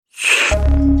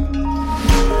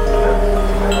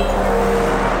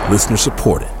Listener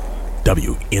supported.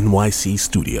 WNYC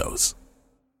Studios.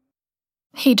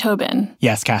 Hey, Tobin.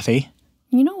 Yes, Kathy?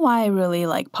 You know why I really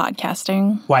like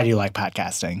podcasting? Why do you like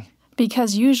podcasting?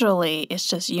 Because usually it's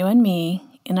just you and me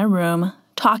in a room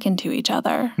talking to each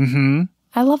other. Mm-hmm.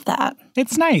 I love that.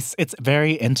 It's nice. It's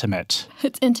very intimate.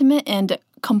 It's intimate and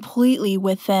completely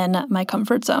within my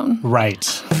comfort zone.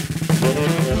 Right.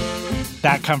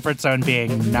 That comfort zone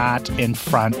being not in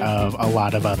front of a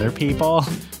lot of other people,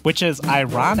 which is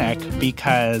ironic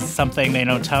because something they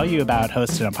don't tell you about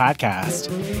hosting a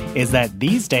podcast is that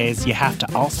these days you have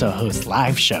to also host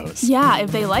live shows. Yeah,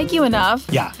 if they like you enough,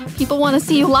 Yeah. people want to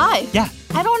see you live. Yeah.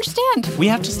 I don't understand. We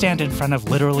have to stand in front of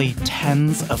literally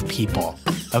tens of people,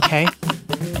 okay?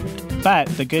 But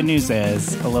the good news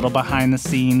is, a little behind the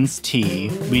scenes tea,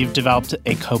 we've developed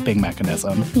a coping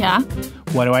mechanism. Yeah?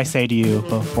 What do I say to you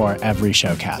before every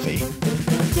show, Kathy?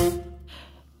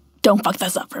 Don't fuck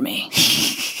this up for me.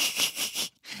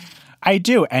 I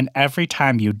do, and every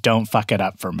time you don't fuck it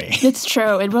up for me. It's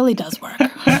true. It really does work.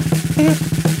 From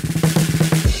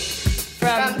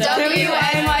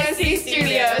WNYC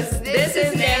Studios, this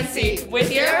is Nancy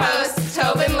with your hosts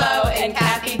Tobin Lowe and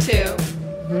Kathy Tu.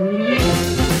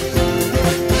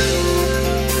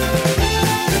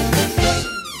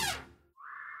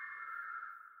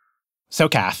 So,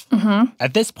 Kath,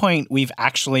 at this point, we've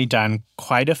actually done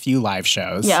quite a few live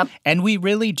shows. Yep. And we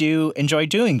really do enjoy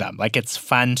doing them. Like, it's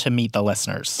fun to meet the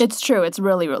listeners. It's true. It's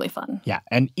really, really fun. Yeah.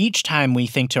 And each time we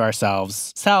think to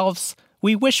ourselves,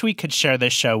 we wish we could share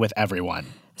this show with everyone.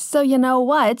 So you know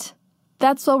what?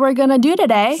 That's what we're going to do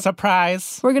today.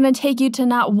 Surprise. We're going to take you to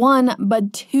not one,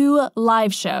 but two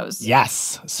live shows.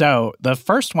 Yes. So the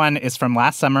first one is from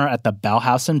last summer at the Bell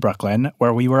House in Brooklyn,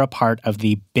 where we were a part of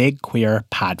the Big Queer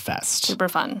Podfest. Super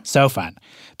fun. So fun.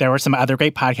 There were some other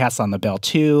great podcasts on the bill,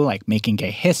 too, like Making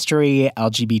Gay History,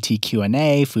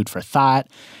 LGBTQ&A, Food for Thought.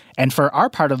 And for our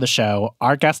part of the show,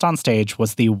 our guest on stage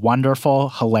was the wonderful,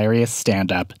 hilarious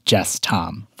stand-up Jess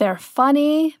Tom. They're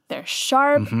funny, they're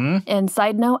sharp, and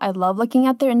side note, I love looking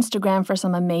at their Instagram for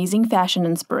some amazing fashion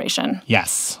inspiration.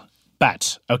 Yes.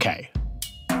 But, okay,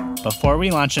 before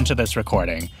we launch into this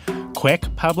recording, quick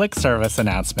public service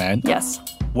announcement. Yes.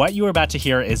 What you are about to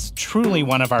hear is truly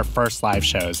one of our first live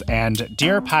shows. And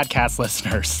dear podcast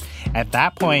listeners, at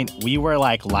that point, we were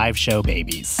like live show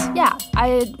babies. Yeah,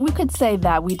 we could say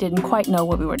that we didn't quite know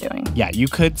what we were doing. Yeah, you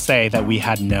could say that we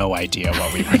had no idea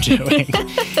what we were doing.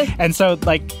 And so,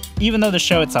 even though the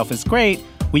show itself is great,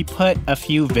 we put a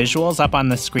few visuals up on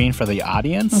the screen for the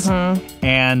audience.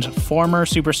 And former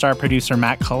Superstar producer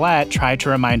Matt Collette tried to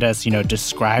remind us,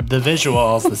 describe the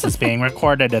visuals. This is being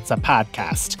recorded. It's a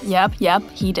podcast. Yep,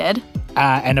 he did.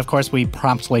 And of course, we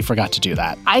promptly forgot to do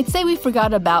that. I'd say we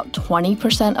forgot about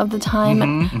 20% of the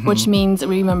time, which means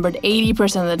we remembered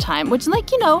 80% of the time, which,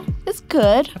 is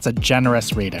good. That's a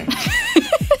generous reading.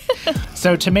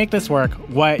 So to make this work,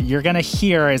 what you're going to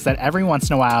hear is that every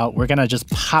once in a while, we're going to just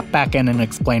pop back in and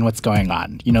explain what's going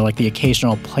on. Like the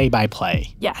occasional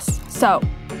play-by-play. Yes. So,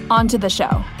 on to the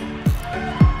show.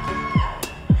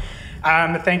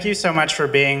 Thank you so much for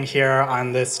being here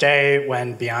on this day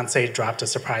when Beyoncé dropped a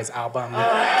surprise album.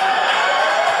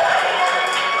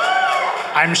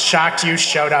 I'm shocked you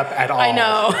showed up at all. I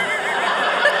know.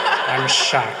 I'm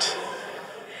shocked.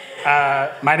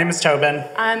 My name is Tobin.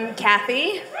 I'm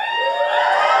Kathy.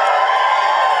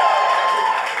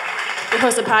 We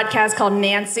host a podcast called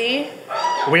Nancy.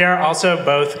 We are also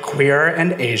both queer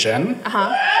and Asian.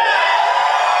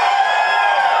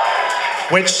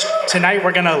 Which tonight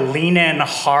we're going to lean in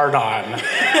hard on.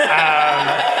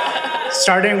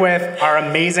 Starting with our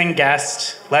amazing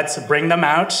guest. Let's bring them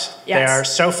out. Yes. They are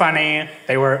so funny.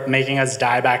 They were making us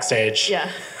die backstage. Yeah.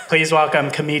 Please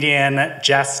welcome comedian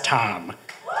Jess Tom.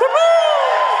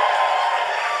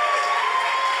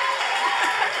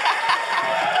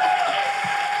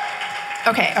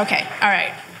 Okay. All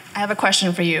right. I have a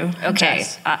question for you. Okay,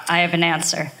 Jess. I have an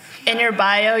answer. In your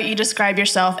bio, you describe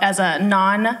yourself as a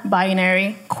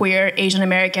non-binary, queer, Asian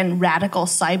American, radical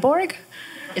cyborg.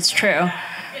 It's true.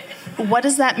 What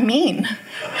does that mean?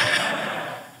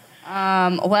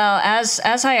 Well, as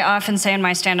I often say in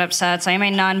my stand-up sets, I am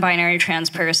a non-binary trans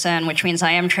person, which means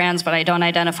I am trans, but I don't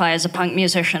identify as a punk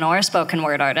musician or a spoken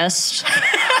word artist.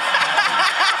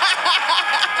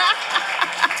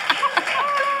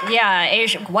 Yeah,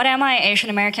 what am I? Asian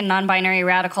American, non-binary,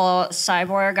 radical,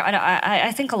 cyborg.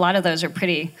 I think a lot of those are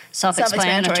pretty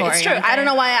self-explanatory. It's true. Okay? I don't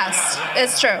know why I asked.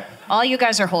 It's true. All you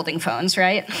guys are holding phones,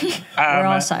 right? We're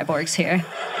all cyborgs here.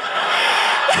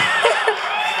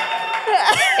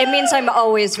 It means I'm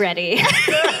always ready.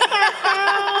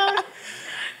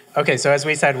 Okay, so as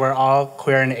we said, we're all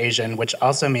queer and Asian, which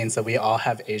also means that we all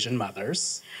have Asian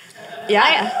mothers.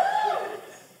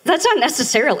 That's not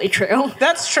necessarily true.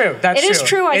 That's true. It is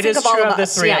true, I think, of all of us. It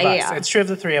is true of the three of us. It's true of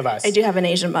the three of us. I do have an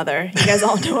Asian mother. You guys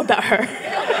all know about her.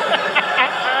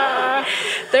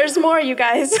 There's more, you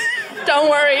guys. Don't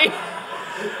worry.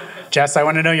 Jess, I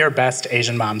want to know your best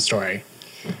Asian mom story.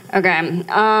 Okay.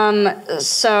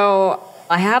 So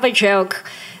I have a joke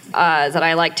that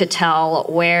I like to tell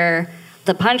where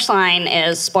the punchline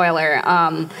is, spoiler,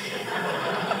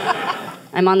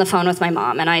 I'm on the phone with my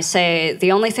mom, and I say,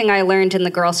 the only thing I learned in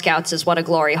the Girl Scouts is what a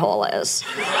glory hole is.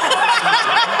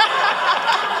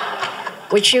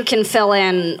 Which you can fill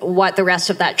in what the rest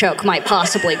of that joke might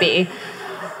possibly be.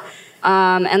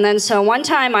 And then so one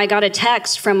time I got a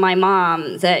text from my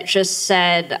mom that just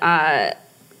said,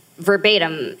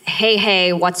 verbatim,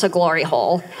 hey, what's a glory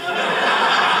hole?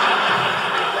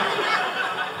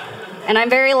 And I'm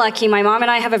very lucky. My mom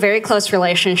and I have a very close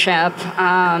relationship.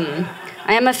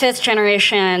 I am a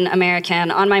fifth-generation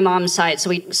American on my mom's side, so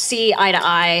we see eye to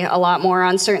eye a lot more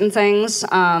on certain things.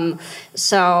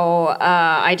 So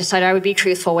I decided I would be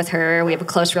truthful with her. We have a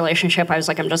close relationship. I was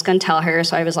like, I'm just going to tell her.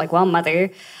 So I was like, well,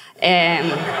 mother,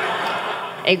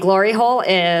 a glory hole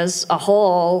is a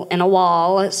hole in a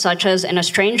wall, such as in a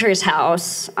stranger's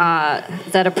house,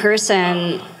 that a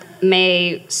person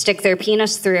may stick their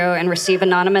penis through and receive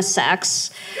anonymous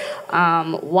sex.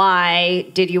 Why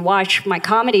did you watch my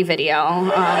comedy video?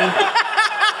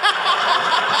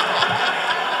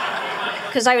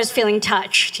 Because I was feeling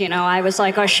touched, you know. I was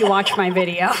like, oh, she watched my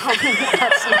video.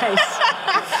 That's nice.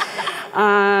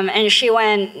 And she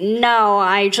went, no,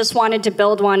 I just wanted to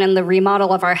build one in the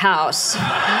remodel of our house.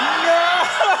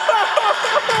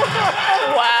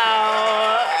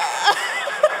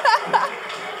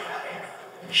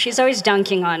 She's always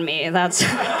dunking on me. That's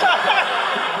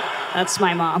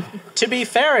my mom. To be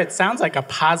fair, it sounds like a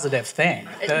positive thing.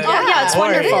 It's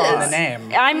wonderful. In the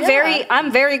name.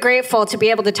 I'm very grateful to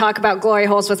be able to talk about glory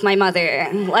holes with my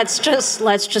mother. Let's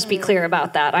just be clear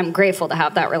about that. I'm grateful to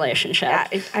have that relationship.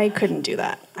 Yeah, I couldn't do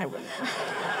that. I wouldn't.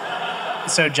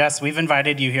 So, Jess, we've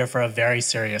invited you here for a very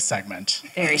serious segment.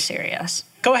 Very serious.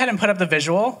 Go ahead and put up the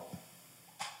visual.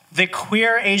 The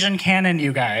queer Asian canon,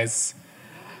 you guys.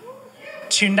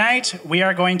 Tonight, we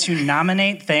are going to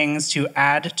nominate things to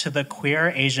add to the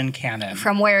queer Asian canon.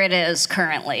 From where it is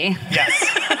currently. Yes.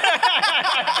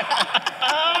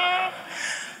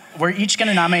 We're each going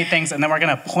to nominate things, and then we're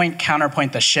going to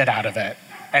counterpoint the shit out of it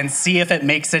and see if it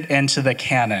makes it into the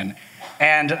canon.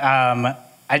 And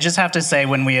I just have to say,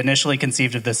 when we initially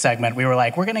conceived of this segment, we were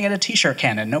like, we're going to get a T-shirt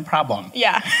canon, no problem.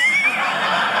 Yeah.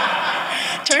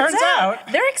 Turns out,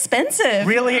 they're expensive.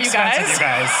 Really expensive, you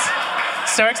guys.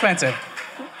 So expensive.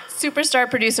 Superstar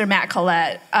producer Matt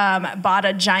Collette bought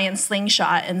a giant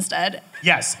slingshot instead.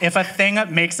 Yes, if a thing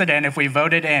makes it in, if we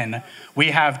vote it in,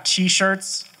 we have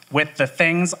T-shirts with the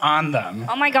things on them.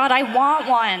 Oh my God, I want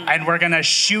one. And we're gonna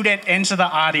shoot it into the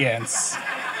audience.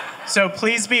 So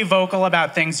please be vocal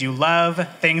about things you love,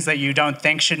 things that you don't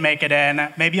think should make it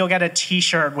in. Maybe you'll get a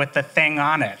T-shirt with the thing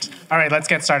on it. All right, let's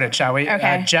get started, shall we?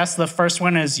 Okay. Jess, the first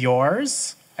one is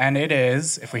yours, and it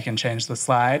is, if we can change the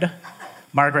slide,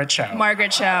 Margaret Cho. Margaret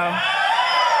Cho.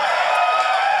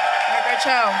 Margaret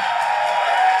Cho.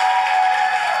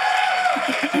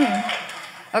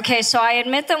 Okay, so I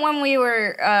admit that when we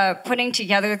were putting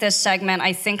together this segment,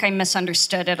 I think I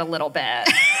misunderstood it a little bit.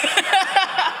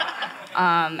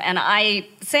 And I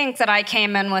think that I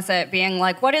came in with it being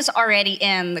like, what is already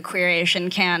in the queer Asian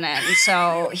canon?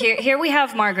 So here we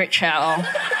have Margaret Cho.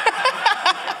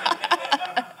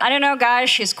 I don't know, guys,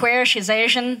 she's queer, she's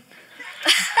Asian.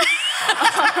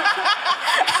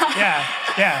 Yeah.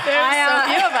 There's so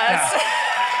few of us. Yeah.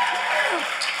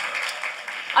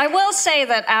 I will say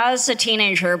that as a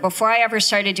teenager, before I ever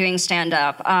started doing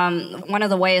stand-up, one of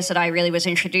the ways that I really was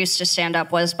introduced to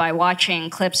stand-up was by watching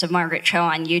clips of Margaret Cho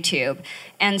on YouTube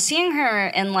and seeing her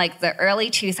in like the early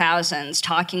 2000s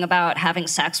talking about having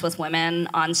sex with women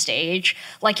on stage.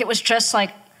 Like it was just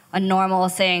like a normal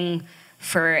thing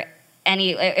for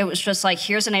it was just like,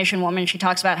 here's an Asian woman, she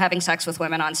talks about having sex with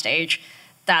women on stage.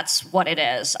 That's what it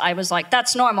is. I was like,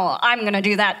 that's normal. I'm going to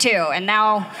do that too. And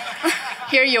now,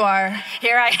 here you are.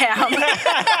 Here I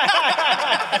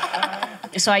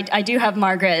am. So I do have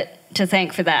Margaret to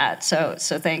thank for that. So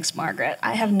thanks, Margaret.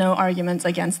 I have no arguments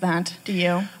against that. Do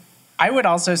you? I would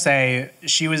also say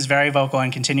she was very vocal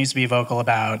and continues to be vocal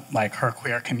about like her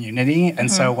queer community.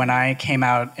 And so when I came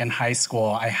out in high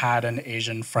school, I had an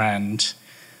Asian friend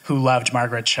who loved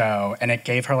Margaret Cho, and it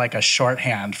gave her like a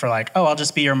shorthand for like, oh, I'll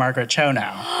just be your Margaret Cho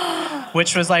now,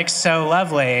 which was like so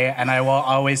lovely, and I will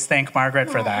always thank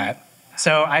Margaret for that.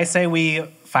 So I say we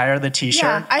fire the t-shirt?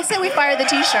 Yeah, I say we fire the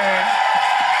t-shirt.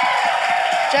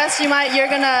 Jess, you're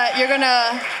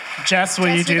gonna. Jess,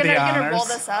 will you do the honors? You're gonna roll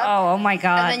this up. Oh my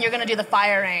God. And then you're gonna do the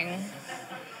firing.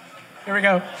 Here we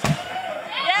go. Yes!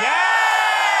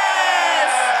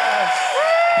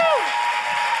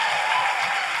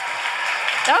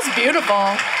 That was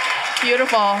beautiful.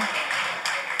 Beautiful.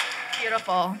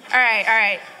 All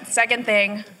right. Second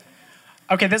thing.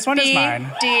 Okay, this one is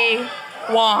mine. B.D.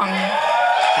 Wong.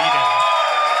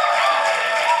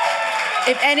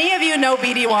 If any of you know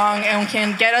B.D. Wong and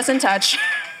can get us in touch,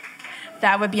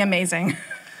 that would be amazing.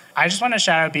 I just want to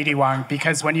shout out B.D. Wong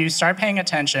because when you start paying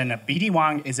attention, B.D.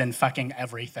 Wong is in fucking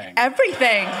everything.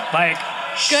 Everything. Like,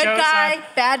 Good shows guy, up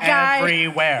bad guy.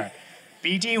 everywhere.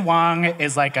 B.D. Wong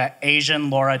is like an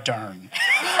Asian Laura Dern.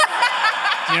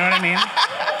 You know what I mean?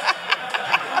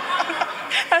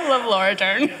 I love Laura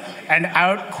Dern. An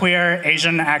out queer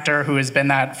Asian actor who has been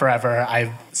that forever.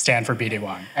 I stand for B.D.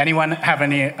 Wong. Anyone have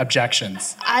any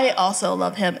objections? I also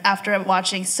love him after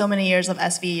watching so many years of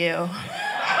SVU.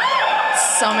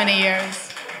 So many years.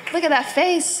 Look at that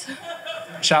face.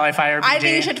 Shall I fire B.D.? I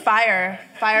think you should fire.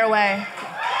 Fire away.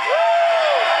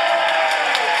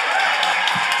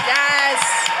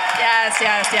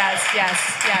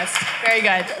 Yes. Very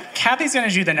good. Kathy's gonna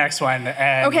do the next one.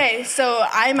 And Okay, so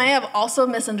I might have also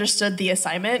misunderstood the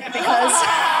assignment because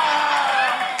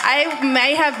I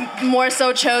may have more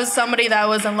so chose somebody that I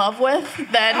was in love with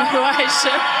than who I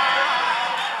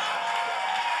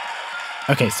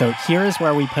should. Okay, so here is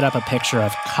where we put up a picture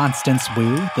of Constance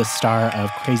Wu, the star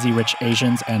of Crazy Rich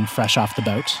Asians and Fresh Off the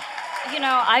Boat. You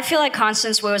know, I feel like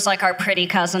Constance Wu is like our pretty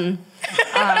cousin.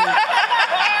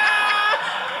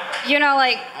 You know,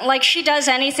 like she does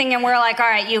anything and we're like, all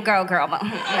right, you go, girl.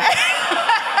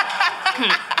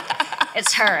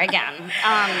 It's her again.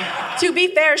 To be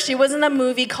fair, she was in a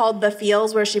movie called The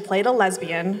Feels where she played a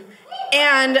lesbian.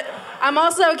 And I'm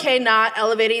also okay not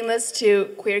elevating this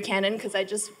to queer canon because I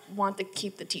just want to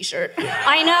keep the t-shirt.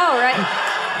 I know,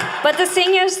 right? But the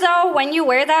thing is, though, when you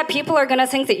wear that, people are going to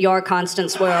think that you're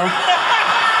Constance Wu. Am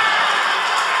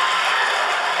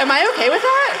I okay with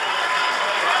that?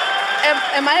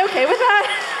 Am I okay with that?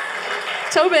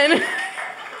 Tobin.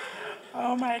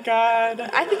 Oh my God.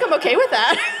 I think I'm okay with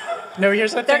that. No,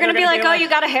 here's the thing. They're going to be like, oh, you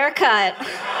got a haircut.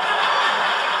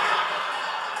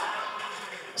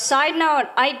 Side note,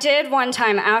 I did one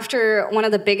time, after one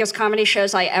of the biggest comedy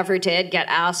shows I ever did, get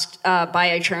asked by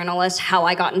a journalist how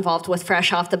I got involved with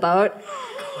Fresh Off the Boat.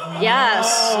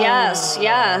 Yes.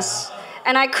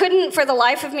 And I couldn't, for the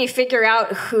life of me, figure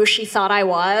out who she thought I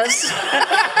was.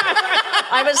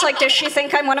 I was like, does she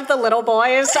think I'm one of the little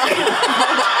boys? All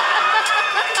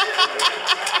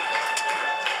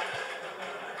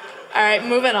right,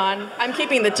 moving on. I'm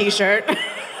keeping the t-shirt.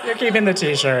 You're keeping the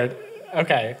t-shirt.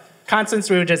 Okay. Constance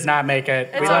Wu does not make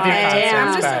it. We love you,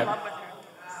 Constance. Damn. All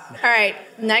right,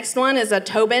 next one is a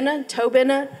Tobin.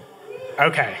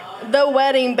 Okay. The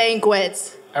Wedding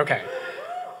Banquet. Okay.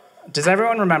 Does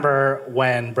everyone remember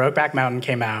when Brokeback Mountain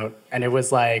came out and it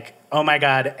was like, oh my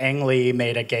God, Ang Lee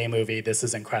made a gay movie. This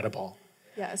is incredible.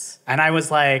 Yes. And I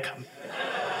was like,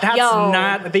 that's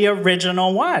not the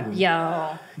original one.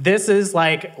 Yo. This is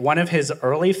like one of his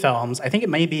early films. I think it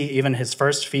may be even his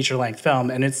first feature-length film.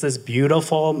 And it's this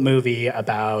beautiful movie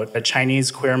about a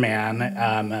Chinese queer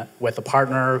man with a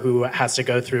partner who has to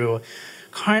go through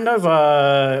kind of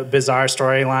a bizarre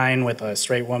storyline with a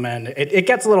straight woman. It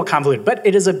gets a little convoluted, but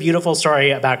it is a beautiful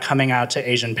story about coming out to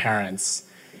Asian parents.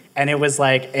 And it was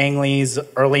like Ang Lee's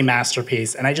early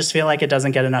masterpiece, and I just feel like it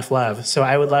doesn't get enough love. So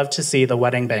I would love to see The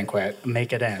Wedding Banquet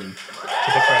make it in to the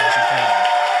queer Asian canon.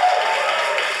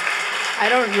 I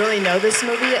don't really know this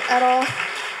movie at all. So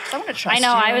I'm gonna trust I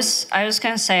know. you. I was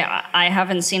gonna say I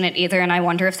haven't seen it either, and I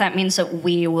wonder if that means that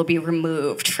we will be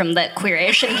removed from the queer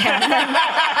Asian canon.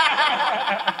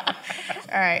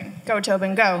 All right, go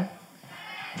Tobin, go.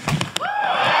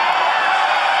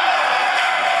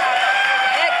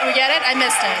 We get it? I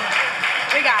missed it.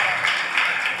 We got it.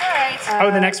 All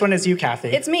right. The next one is you, Kathy.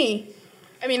 It's me.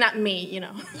 I mean, not me, you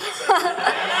know.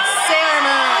 Sailor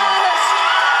Moon.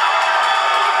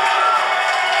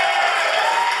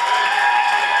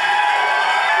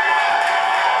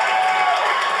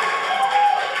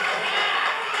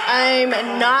 I'm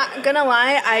not gonna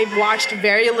lie, I watched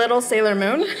very little Sailor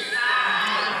Moon.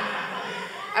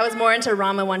 I was more into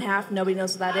Rama 1/2. Nobody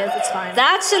knows what that is. It's fine.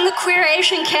 That's in the queer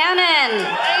Asian canon.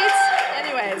 Right?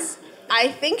 Anyways, I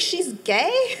think she's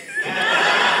gay.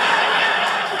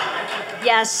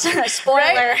 Yes,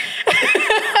 spoiler.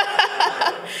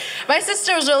 My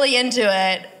sister was really into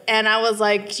it, and I was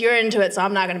like, you're into it, so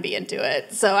I'm not going to be into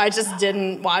it. So I just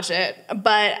didn't watch it.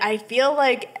 But I feel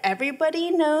like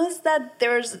everybody knows that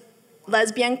there's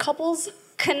lesbian couples.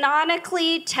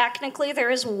 Canonically, technically, there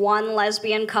is one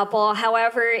lesbian couple.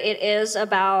 However, it is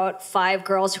about 5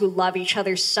 girls who love each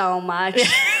other so much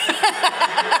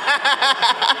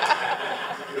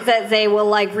that they will,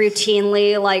 like,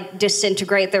 routinely, like,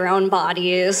 disintegrate their own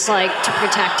bodies, like, to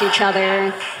protect each other,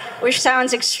 which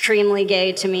sounds extremely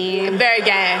gay to me. Very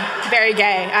gay. Very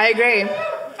gay. I agree.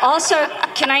 Also,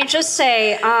 can I just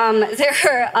say,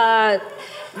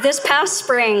 this past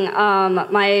spring,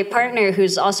 my partner,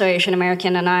 who's also Asian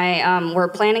American, and I were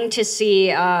planning to see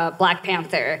Black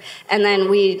Panther, and then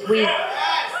we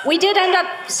did end up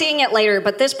seeing it later.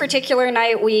 But this particular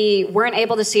night, we weren't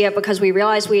able to see it because we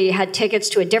realized we had tickets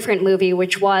to a different movie,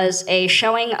 which was a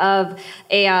showing of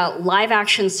a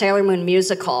live-action Sailor Moon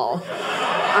musical.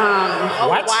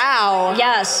 What? Wow.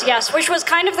 Yes, which was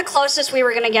kind of the closest we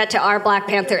were going to get to our Black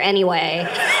Panther anyway.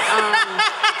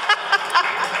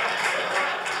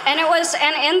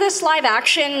 And in this live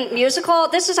action musical,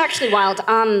 this is actually wild.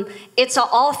 It's an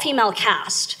all-female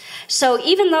cast. So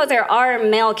even though there are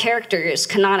male characters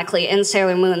canonically in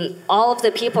Sailor Moon, all of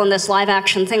the people in this live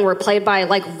action thing were played by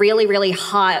like really, really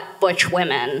hot butch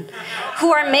women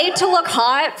who are made to look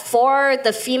hot for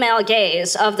the female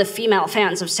gaze of the female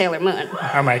fans of Sailor Moon.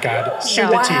 Oh my God. Shoot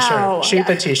the t-shirt. Shoot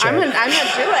the t-shirt. I'm gonna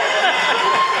do it.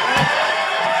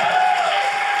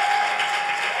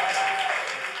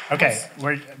 Okay,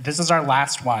 this is our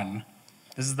last one.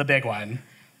 This is the big one.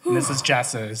 And this is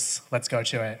Jess's. Let's go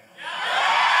to it.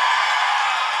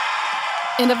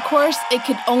 And of course, it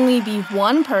could only be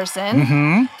one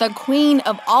person, the queen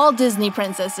of all Disney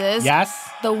princesses. Yes.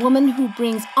 The woman who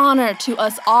brings honor to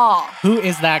us all. Who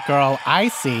is that girl I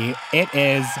see? It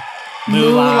is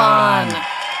Mulan.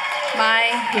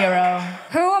 My hero.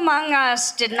 Who among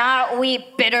us did not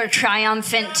weep bitter,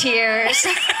 triumphant tears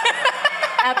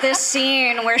at this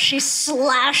scene where she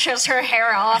slashes her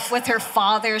hair off with her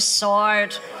father's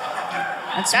sword?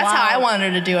 That's how I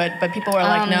wanted to do it, but people were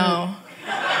like, no.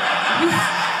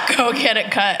 Go get it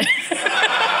cut.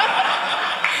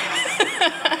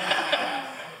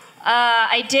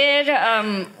 I did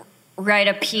write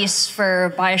a piece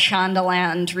for By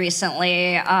Shondaland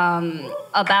recently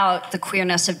about the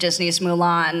queerness of Disney's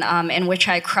Mulan, in which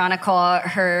I chronicle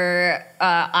her,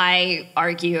 I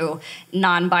argue,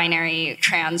 non-binary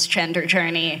transgender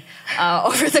journey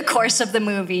over the course of the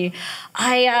movie.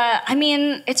 I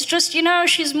mean, it's just,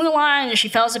 she's Mulan. She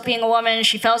fails at being a woman.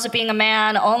 She fails at being a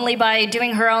man. Only by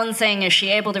doing her own thing is she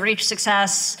able to reach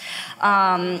success.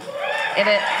 It's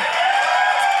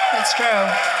true.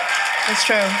 It's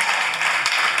true.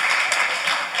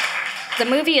 The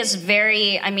movie is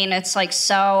it's like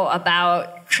so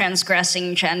about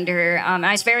transgressing gender.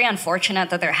 It's very unfortunate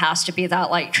that there has to be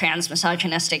that like trans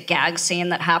misogynistic gag scene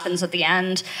that happens at the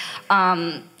end.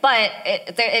 But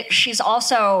she's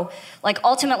also, like,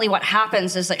 ultimately what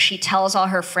happens is that she tells all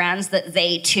her friends that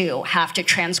they too have to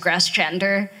transgress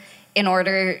gender in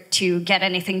order to get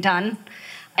anything done.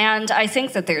 And I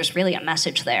think that there's really a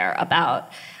message there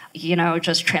about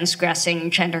just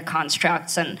transgressing gender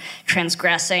constructs and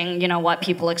transgressing, what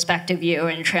people expect of you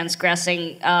and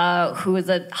transgressing who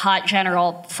the hot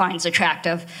general finds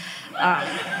attractive.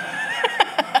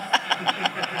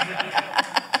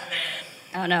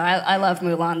 Oh, no, I love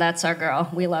Mulan. That's our girl.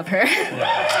 We love her.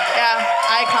 Yeah,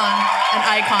 an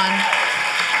icon.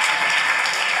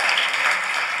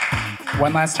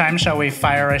 One last time, shall we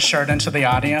fire a shirt into the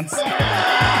audience?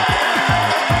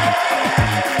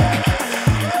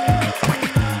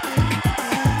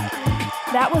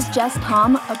 That was Jess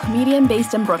Tom, a comedian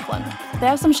based in Brooklyn. They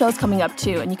have some shows coming up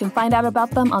too, and you can find out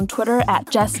about them on Twitter at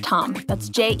Jess Tom. That's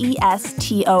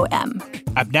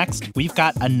JESTOM. Up next, we've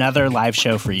got another live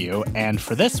show for you, and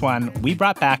for this one, we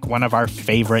brought back one of our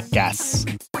favorite guests.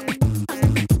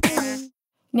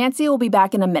 Nancy will be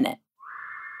back in a minute.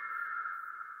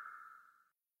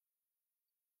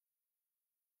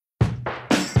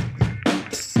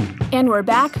 And we're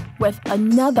back with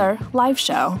another live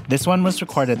show. This one was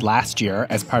recorded last year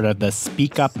as part of the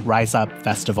Speak Up, Rise Up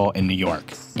Festival in New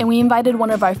York. And we invited one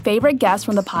of our favorite guests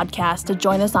from the podcast to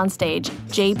join us on stage,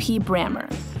 JP Brammer.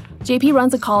 JP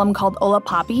runs a column called Ola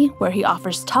Poppy, where he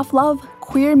offers tough love,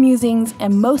 queer musings,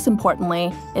 and most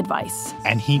importantly, advice.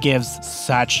 And he gives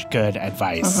such good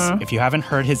advice. If you haven't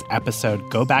heard his episode,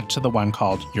 go back to the one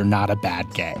called You're Not a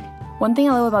Bad Gay. One thing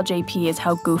I love about JP is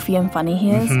how goofy and funny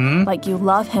he is. Like, you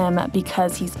love him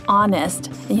because he's honest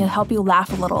and he'll help you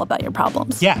laugh a little about your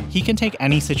problems. Yeah, he can take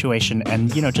any situation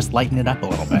and, just lighten it up a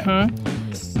little bit.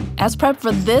 As prep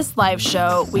for this live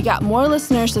show, we got more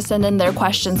listeners to send in their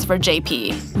questions for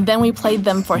JP. Then we played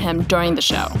them for him during the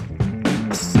show.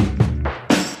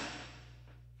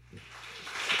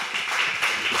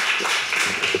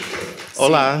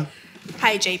 Hola.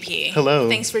 Hi, JP. Hello.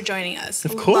 Thanks for joining us.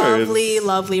 Of course. Lovely,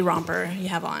 lovely romper you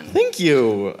have on. Thank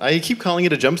you. I keep calling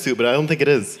it a jumpsuit, but I don't think it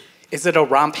is. Is it a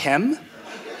romp him?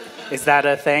 Is that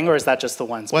a thing, or is that just the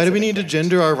one? Why do we need to thing?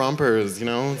 gender our rompers, you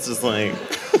know? It's just like...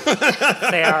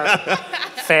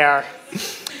 Fair.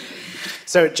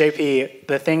 So, JP,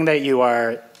 the thing that you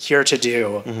are here to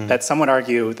do, that some would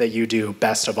argue that you do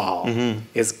best of all,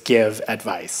 is give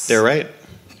advice. They're right.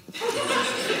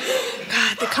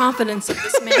 God, the confidence of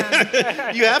this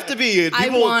man. You have to be. I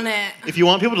want it. If you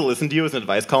want people to listen to you as an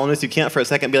advice columnist, you can't for a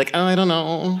second be like, oh, I don't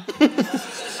know.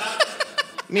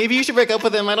 Maybe you should break up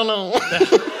with him. I don't know.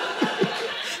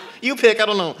 You pick. I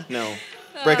don't know. No.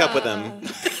 Break up with him.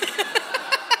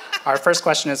 Our first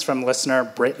question is from listener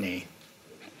Brittany.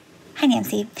 Hi,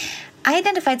 Nancy. I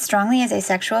identified strongly as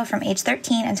asexual from age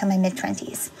 13 until my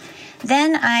mid-20s.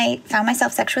 Then I found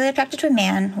myself sexually attracted to a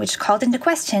man, which called into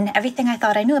question everything I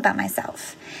thought I knew about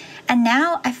myself. And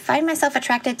now I find myself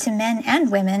attracted to men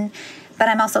and women, but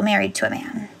I'm also married to a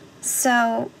man.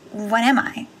 So what am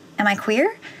I? Am I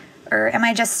queer? Or am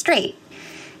I just straight?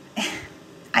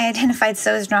 I identified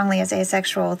so strongly as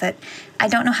asexual that I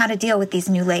don't know how to deal with these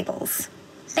new labels.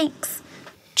 Thanks.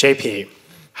 JP,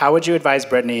 how would you advise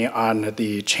Brittany on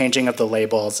the changing of the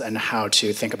labels and how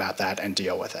to think about that and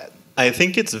deal with it? I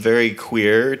think it's very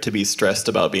queer to be stressed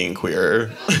about being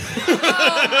queer. Oh my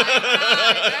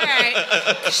God. All right.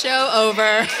 Show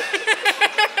over.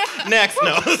 Next,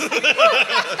 no.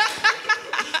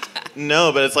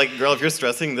 No, but it's like, girl, if you're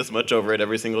stressing this much over it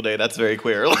every single day, that's very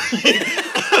queer.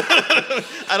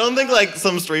 I don't think like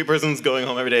some straight person's going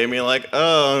home every day and being like,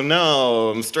 oh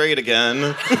no, I'm straight again.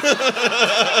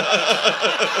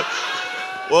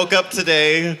 Woke up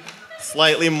today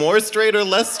slightly more straight or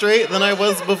less straight than I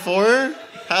was before.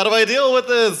 How do I deal with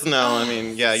this? No, I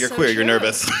mean, yeah, you're So queer, true. you're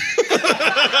nervous.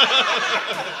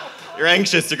 You're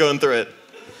anxious, you're going through it.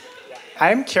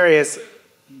 I'm curious,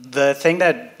 the thing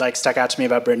that like stuck out to me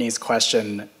about Brittany's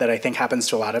question that I think happens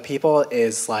to a lot of people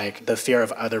is like the fear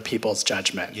of other people's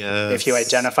judgment. Yes. If you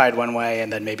identified one way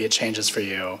and then maybe it changes for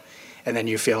you, and then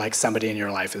you feel like somebody in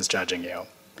your life is judging you.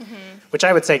 Which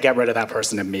I would say get rid of that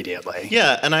person immediately.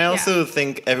 Yeah, and I also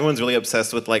think everyone's really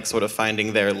obsessed with like sort of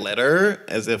finding their letter,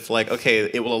 as if like, okay,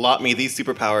 it will allot me these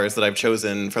superpowers that I've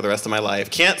chosen for the rest of my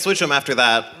life. Can't switch them after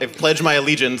that. I've pledged my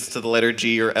allegiance to the letter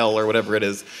G or L or whatever it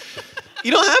is. You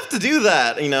don't have to do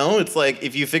that, you know? It's like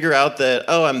if you figure out that,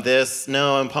 oh, I'm this,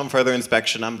 no, I'm upon further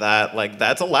inspection, I'm that, like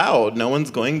that's allowed. No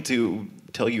one's going to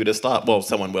tell you to stop. Well,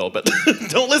 someone will, but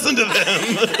don't listen to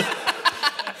them.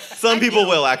 Some people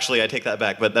will, actually. I take that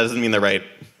back, but that doesn't mean they're right.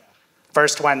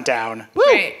 First one down.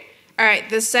 Great. All right,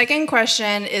 the second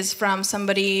question is from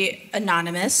somebody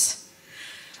anonymous.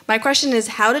 My question is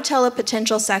how to tell a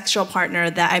potential sexual partner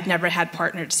that I've never had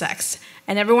partnered sex.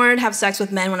 I never wanted to have sex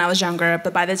with men when I was younger,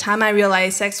 but by the time I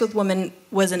realized sex with women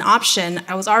was an option,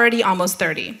 I was already almost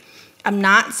 30. I'm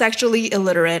not sexually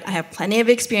illiterate. I have plenty of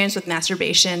experience with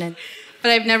masturbation,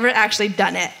 but I've never actually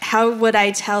done it. How would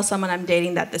I tell someone I'm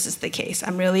dating that this is the case?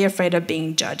 I'm really afraid of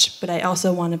being judged, but I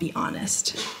also want to be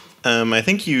honest. I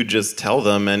think you just tell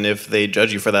them, and if they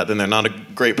judge you for that, then they're not a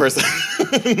great person.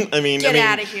 I mean, Get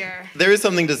out of here. There is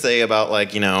something to say about,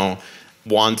 like, you know,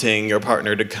 wanting your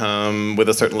partner to come with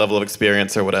a certain level of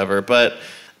experience or whatever, but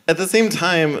at the same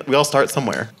time, we all start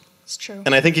somewhere. It's true.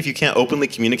 And I think if you can't openly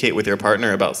communicate with your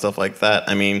partner about stuff like that,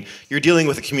 I mean, you're dealing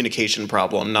with a communication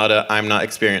problem, not a I'm not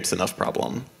experienced enough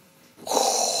problem.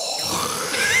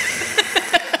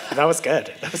 That was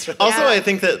good. That was really Also, I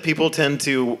think that people tend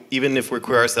to, even if we're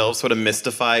queer ourselves, sort of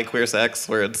mystify queer sex,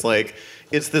 where it's like,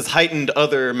 it's this heightened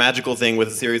other magical thing with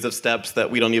a series of steps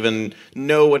that we don't even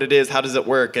know what it is, how does it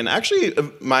work? And actually,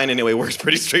 mine anyway works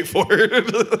pretty straightforward.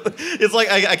 It's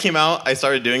like, I came out, I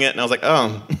started doing it, and I was like,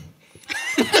 oh.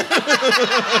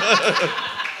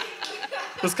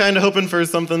 Was kind of hoping for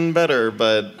something better,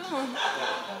 but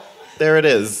there it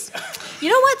is. You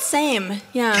know what? Same.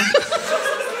 Yeah.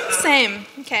 Same.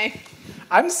 Okay.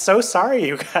 I'm so sorry,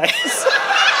 you guys.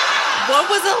 What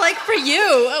was it like for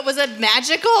you? Was it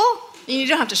magical? You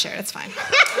don't have to share it. It's fine.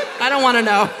 I don't want to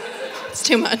know. It's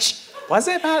too much. Was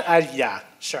it, Matt? Yeah,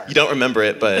 sure. You don't remember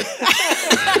it, but...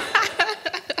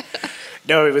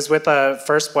 No, it was with a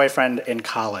first boyfriend in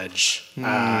college.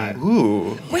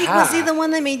 Ooh. Wait, was he the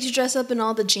one that made you dress up in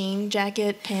all the jean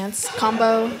jacket pants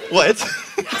combo? What?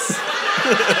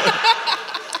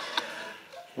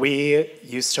 We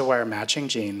used to wear matching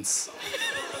jeans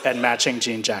and matching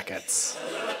jean jackets.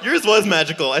 Yours was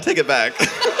magical. I take it back.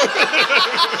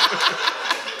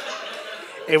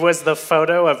 It was the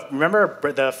photo of, remember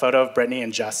the photo of Brittany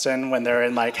and Justin when they're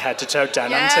in like head-to-toe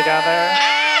denim together?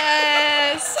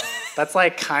 Yes. That's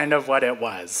like kind of what it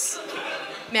was.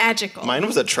 Magical. Mine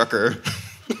was a trucker.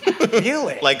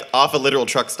 Really? Like off a literal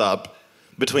truck stop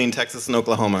between Texas and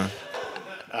Oklahoma.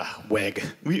 Wig.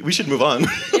 We should move on.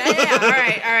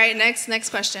 Yeah. All right. Next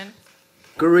question.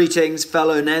 Greetings,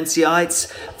 fellow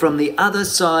Nancyites from the other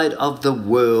side of the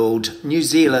world, New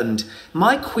Zealand.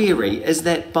 My query is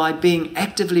that by being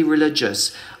actively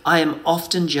religious, I am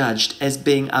often judged as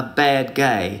being a bad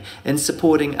gay in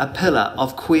supporting a pillar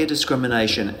of queer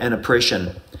discrimination and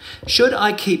oppression. Should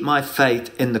I keep my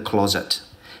faith in the closet?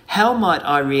 How might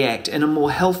I react in a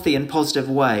more healthy and positive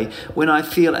way when I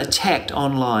feel attacked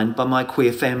online by my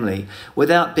queer family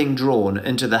without being drawn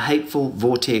into the hateful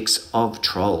vortex of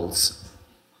trolls?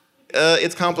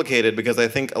 It's complicated because I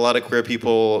think a lot of queer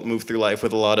people move through life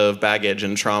with a lot of baggage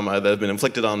and trauma that have been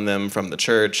inflicted on them from the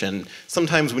church, and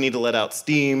sometimes we need to let out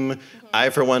steam.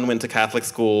 I, for one, went to Catholic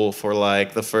school for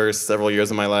like the first several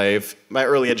years of my life. My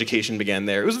early education began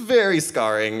there. It was very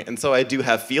scarring, and so I do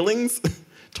have feelings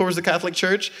towards the Catholic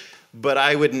Church, but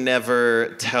I would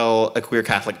never tell a queer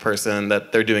Catholic person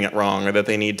that they're doing it wrong or that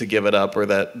they need to give it up or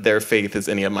that their faith is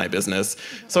any of my business.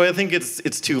 So I think it's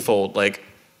twofold. Like,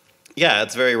 yeah,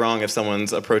 it's very wrong if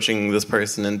someone's approaching this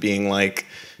person and being like,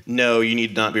 no, you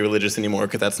need not be religious anymore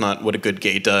because that's not what a good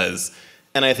gay does.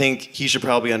 And I think he should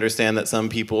probably understand that some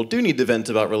people do need to vent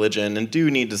about religion and do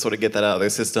need to sort of get that out of their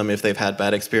system if they've had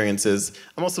bad experiences.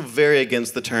 I'm also very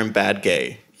against the term bad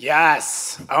gay.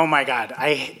 Yes. Oh my God.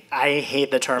 I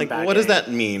hate the term bad gay. What does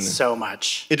that mean? So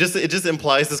much. It just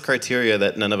implies this criteria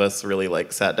that none of us really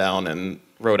like sat down and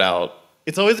wrote out.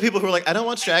 It's always the people who are like, I don't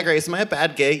watch Drag Race. Am I a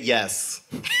bad gay? Yes.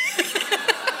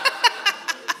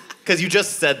 Because you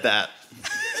just said that.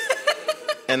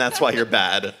 And that's why you're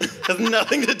bad. It has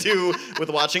nothing to do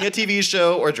with watching a TV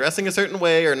show or dressing a certain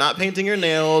way or not painting your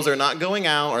nails or not going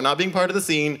out or not being part of the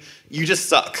scene. You just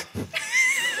suck.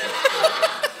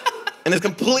 And it's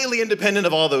completely independent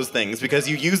of all those things because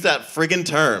you use that friggin'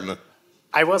 term.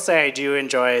 I will say I do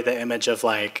enjoy the image of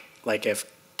like if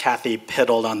Kathy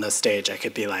piddled on the stage, I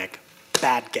could be like,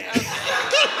 bad gay.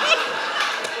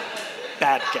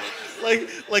 Bad gay.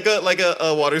 Like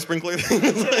a water sprinkler thing.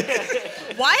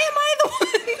 Why am I the one?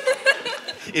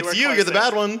 It's you're the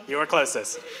bad one. You were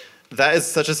closest. That is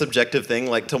such a subjective thing.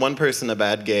 Like, to one person, a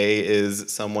bad gay is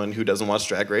someone who doesn't watch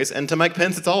Drag Race, and to Mike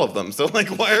Pence, it's all of them. So, like,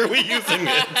 why are we using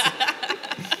it?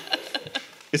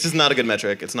 It's just not a good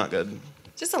metric. It's not good.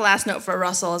 Just a last note for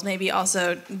Russell is maybe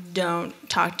also don't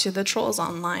talk to the trolls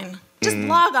online. Just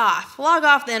log off. Log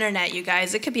off the internet, you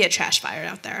guys. It could be a trash fire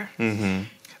out there.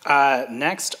 Mm-hmm.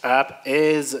 Next up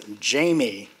is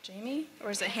Jamie. Jamie?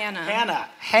 Or is it Hannah?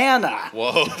 Hannah.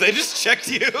 Whoa, they just checked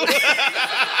you.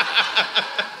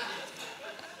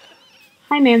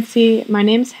 Hi, Nancy. My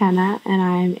name's Hannah, and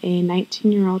I'm a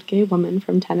 19-year-old gay woman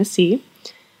from Tennessee.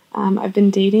 I've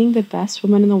been dating the best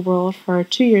woman in the world for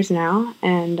 2 years now,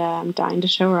 and I'm dying to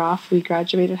show her off. We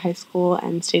graduated high school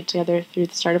and stayed together through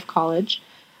the start of college.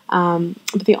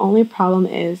 But the only problem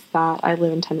is that I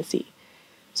live in Tennessee.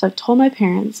 So I've told my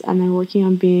parents, and they're working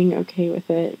on being okay with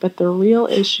it, but the real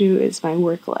issue is my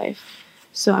work life.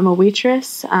 So I'm a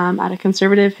waitress at a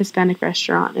conservative Hispanic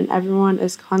restaurant, and everyone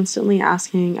is constantly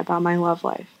asking about my love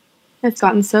life. It's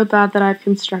gotten so bad that I've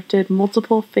constructed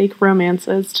multiple fake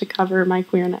romances to cover my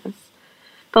queerness.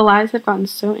 The lies have gotten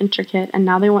so intricate, and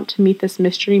now they want to meet this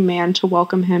mystery man to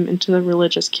welcome him into the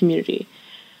religious community.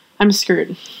 I'm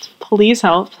screwed. Please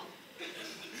help.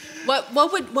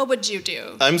 What would you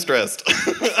do? I'm stressed.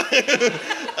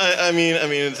 I mean,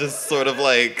 it's just sort of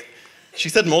like, she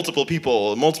said multiple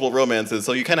people, multiple romances,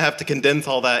 so you kind of have to condense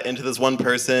all that into this one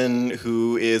person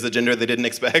who is a gender they didn't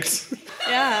expect.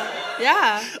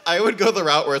 Yeah. I would go the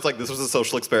route where it's like, this was a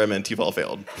social experiment, you've all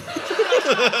failed.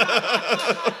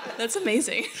 That's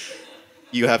amazing.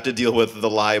 You have to deal with the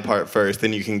lie part first,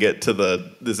 then you can get to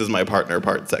the this is my partner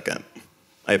part second,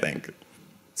 I think.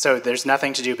 So there's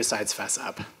nothing to do besides fess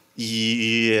up.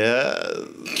 Yeah.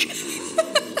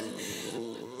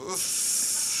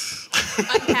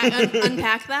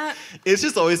 Unpack that? It's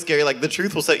just always scary. Like, the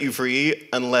truth will set you free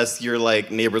unless your, like,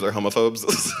 neighbors are homophobes.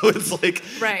 So it's like,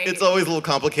 right. It's always a little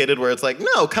complicated where it's like,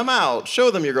 no, come out,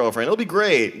 show them your girlfriend. It'll be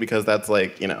great. Because that's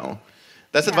like,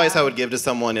 that's advice I would give to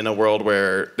someone in a world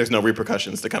where there's no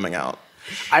repercussions to coming out.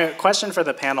 Question for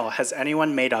the panel. Has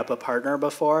anyone made up a partner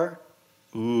before?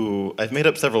 Ooh, I've made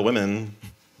up several women.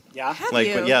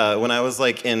 Yeah? When I was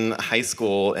like in high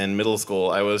school and middle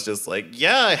school, I was just like,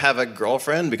 yeah, I have a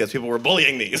girlfriend because people were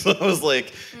bullying me. So I was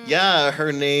like, yeah,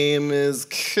 her name is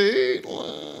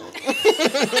Caitlin.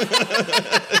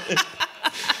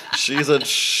 She's a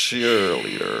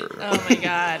cheerleader. Oh my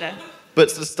God. But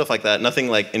it's just stuff like that, nothing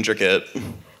like intricate.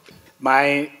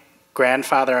 My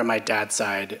grandfather on my dad's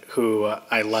side, who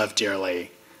I love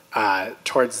dearly,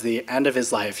 towards the end of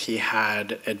his life, he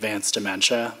had advanced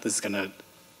dementia. This is going to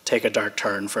take a dark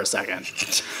turn for a second.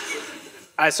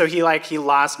 So he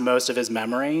lost most of his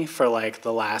memory for like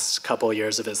the last couple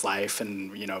years of his life,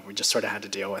 and we just sort of had to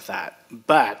deal with that.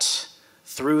 But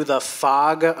through the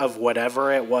fog of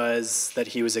whatever it was that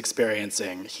he was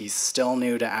experiencing, he still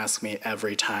knew to ask me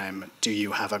every time, "Do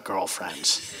you have a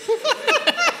girlfriend?"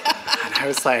 And I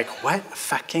was like, what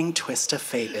fucking twist of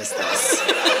fate is this?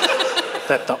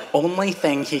 That the only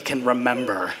thing he can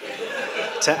remember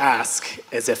to ask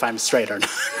is if I'm straight or not.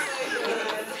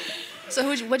 So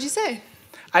what'd you say?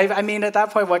 I mean, at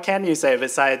that point, what can you say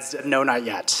besides no, not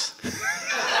yet?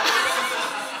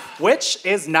 Which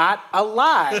is not a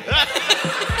lie.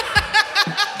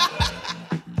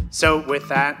 So with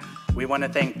that, we want to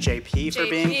thank JP for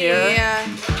being here. Yeah.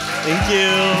 Thank you.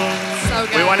 So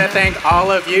good. We want to thank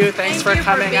all of you. Thanks for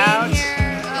coming out.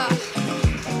 Here.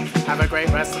 Have a great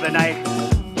rest of the night.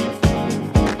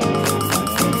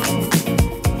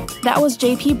 That was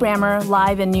JP Brammer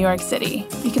live in New York City.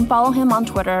 You can follow him on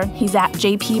Twitter. He's at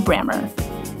JP Brammer.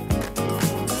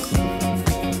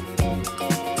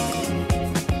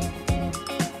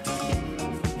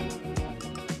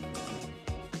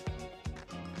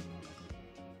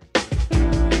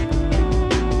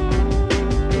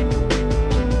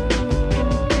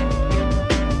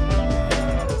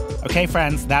 Okay,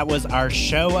 friends, that was our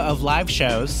show of live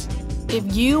shows.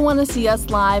 If you want to see us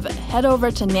live, head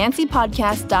over to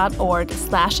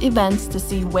nancypodcast.org/events to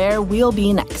see where we'll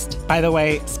be next. By the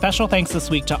way, special thanks this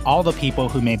week to all the people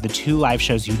who made the 2 live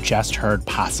shows you just heard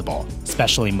possible,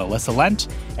 especially Melissa Lent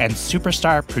and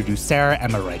superstar producer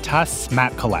Emeritus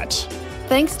Matt Collette.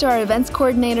 Thanks to our events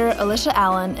coordinator, Alicia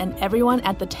Allen, and everyone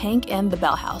at The Tank and the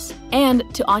Bell House. And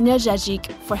to Anya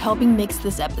Jezik for helping mix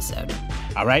this episode.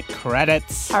 All right,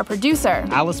 credits. Our producer,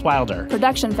 Alice Wilder.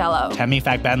 Production fellow, Temi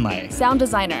Fagbenle. sound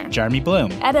designer, Jeremy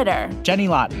Bloom. editor, Jenny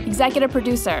Lawton. executive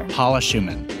producer. Paula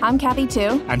Schumann. I'm Kathy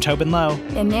Tu. I'm Tobin Lowe.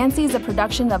 And Nancy is a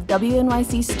production of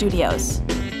WNYC Studios.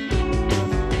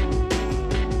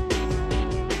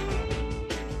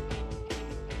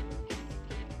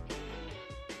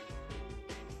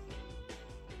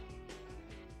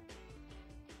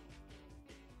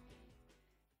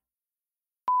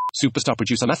 Superstar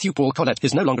producer Matthew Paul Collette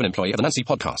is no longer an employee of the Nancy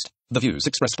podcast. The views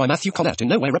expressed by Matthew Collette in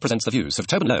no way represents the views of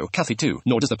Tobin Lowe, Kathy Tu,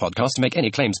 nor does the podcast make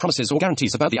any claims, promises, or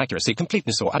guarantees about the accuracy,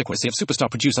 completeness, or adequacy of superstar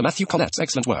producer Matthew Collette's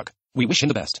excellent work. We wish him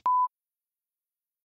the best.